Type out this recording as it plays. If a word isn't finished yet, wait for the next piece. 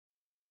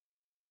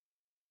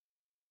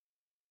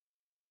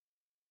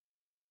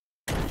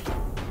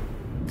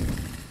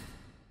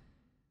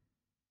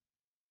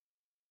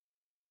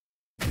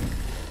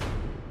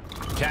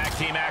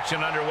team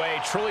action underway.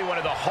 Truly one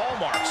of the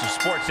hallmarks of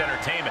sports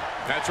entertainment.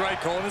 That's right,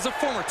 Cole. And as a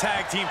former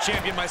tag team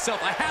champion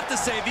myself, I have to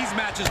say these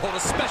matches hold a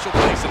special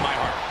place in my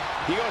heart.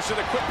 He goes for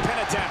the quick pin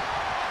attempt.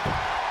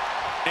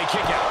 A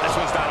kick out. This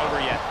one's not over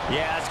yet.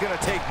 Yeah, it's going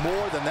to take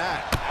more than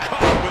that.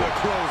 Caught with a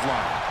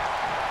clothesline.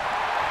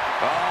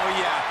 Oh,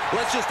 yeah.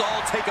 Let's just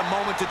all take a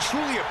moment to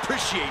truly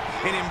appreciate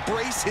and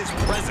embrace his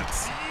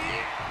presence.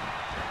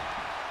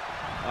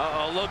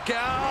 Uh-oh, look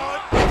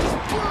out.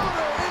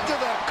 Brutal into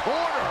the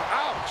corner.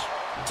 Ouch.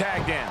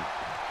 Tagged in.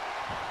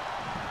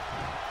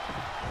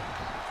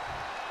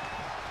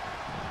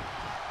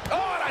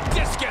 Oh, and a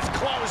discus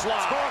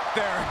clothesline. Took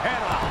their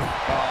head off.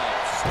 Oh,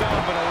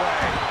 stomping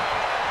away.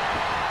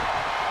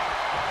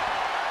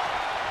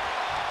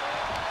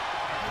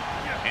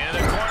 In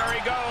the corner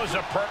he goes.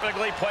 A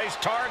perfectly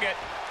placed target.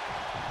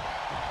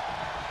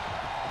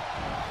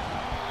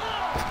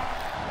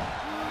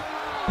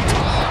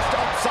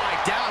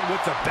 Upside down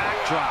with the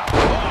backdrop.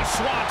 Oh,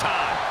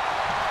 swanton.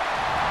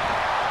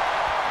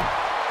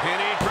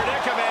 Penny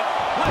predicament.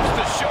 Lifts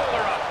the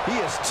shoulder up. He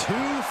is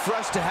too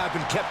fresh to have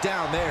been kept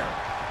down there.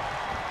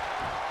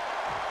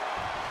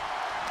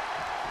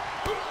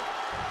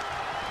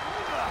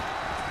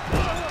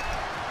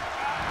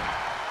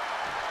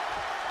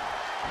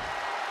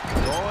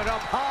 Going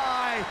up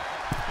high.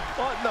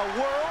 What in the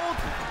world?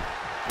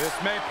 This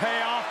may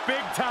pay off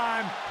big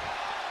time,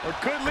 or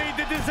could lead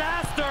to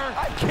disaster.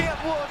 I can't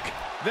look.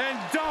 Then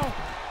don't.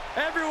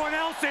 Everyone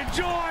else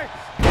enjoy.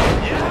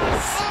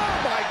 Yes!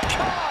 Oh, my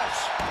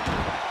gosh!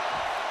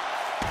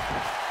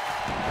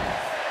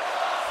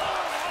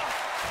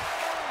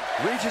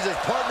 Reaches his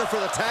partner for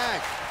the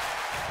tag.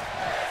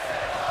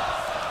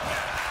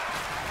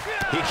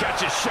 He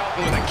catches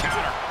Shelton with a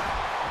counter.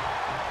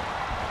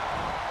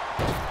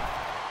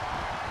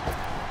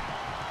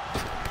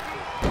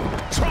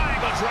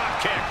 Triangle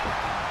drop kick.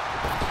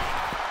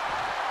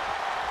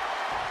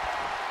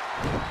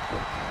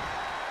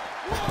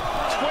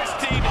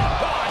 Twisting.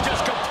 Oh,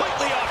 just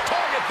completely off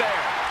target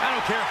there. I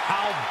don't care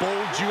how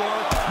bold you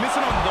are,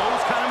 missing on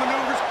those kind of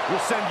maneuvers will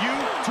send you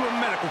to a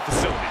medical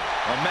facility.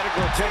 Well,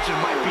 medical attention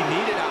might be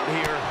needed out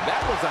here.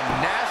 That was a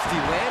nasty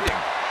landing.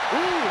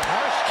 Ooh,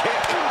 harsh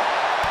kick.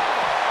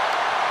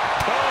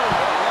 Boom,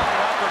 what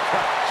an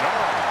uppercut.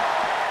 John.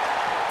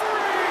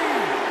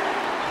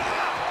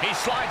 He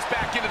slides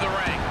back into the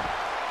ring.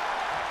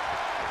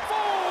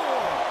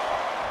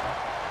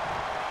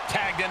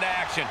 Tagged into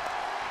action.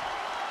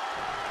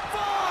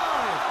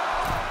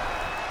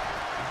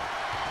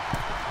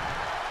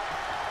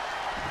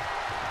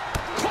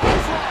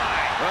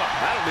 Clothesline. Well,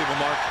 that'll leave a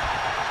mark.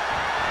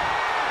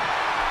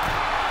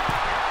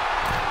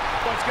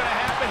 What's going to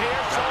happen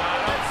here?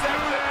 Let's do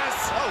this.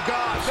 Oh,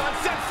 gosh.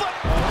 Sunset flip.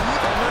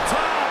 On the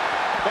top.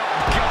 Oh,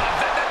 God,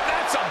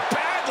 that's a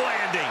bad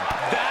landing.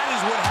 That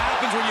is what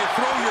happens when you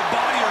throw your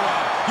body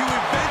around. You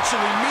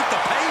eventually meet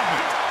the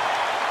pavement.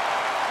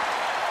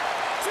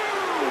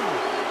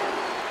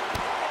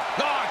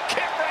 Oh,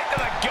 kick right to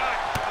the gut.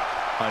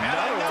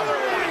 Another one.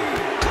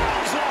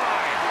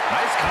 Clothesline.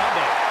 Nice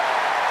combo.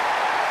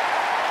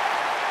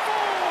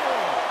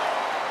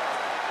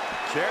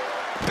 Check.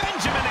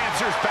 Benjamin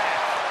answers back.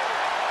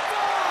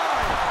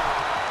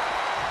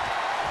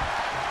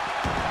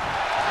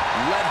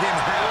 Let him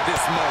have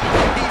this moment.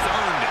 He's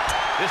earned it.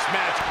 This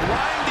match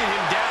grinded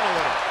him down a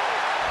little.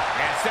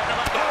 And set him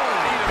up to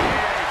lead of the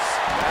ace.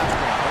 That's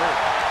going to hurt.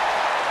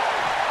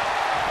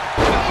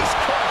 Face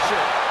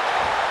crusher.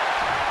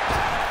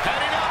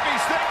 Heading up,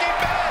 he's thinking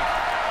back.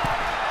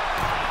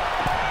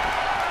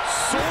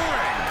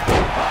 Soaring.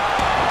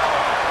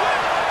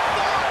 With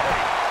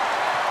authority.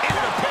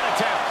 Into the pin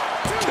attempt.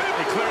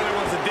 He clearly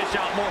wants to dish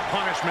out more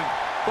punishment.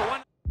 But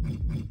when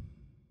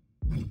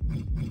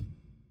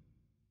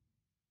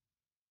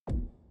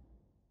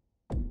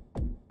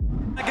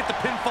I get the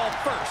pinfall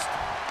first.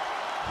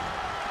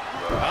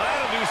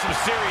 That'll do some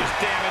serious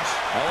damage.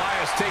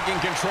 Elias taking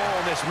control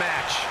in this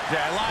match.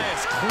 Yeah,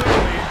 Elias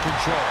clearly in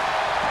control.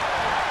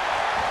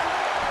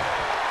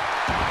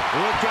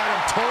 Look at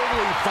him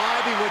totally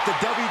vibing with the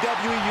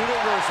WWE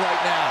Universe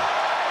right now.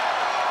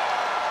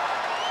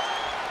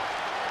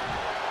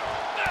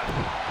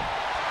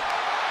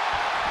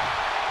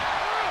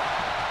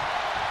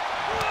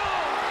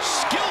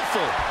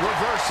 Skillful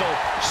reversal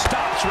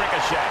stops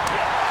Ricochet.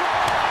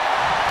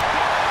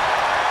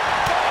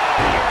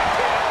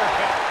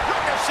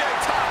 Ricochet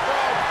top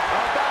rope.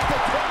 About to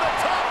turn the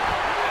top.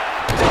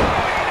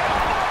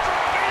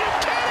 Are you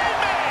kidding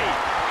me?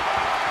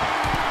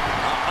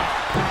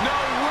 No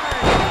way.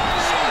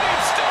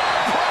 Shooting star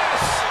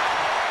press.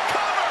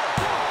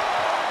 Cover.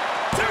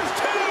 There's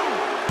two.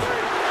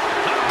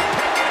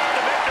 Picking up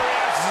the victory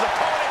as his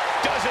opponent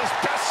does his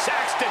best.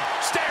 Saxton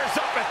stares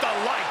up at the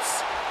lights.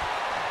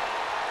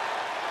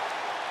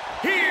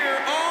 Here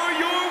are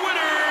your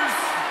winners,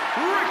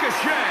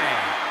 Ricochet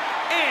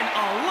and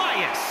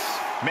Elias.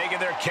 Making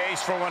their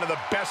case for one of the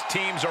best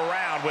teams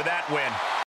around with that win.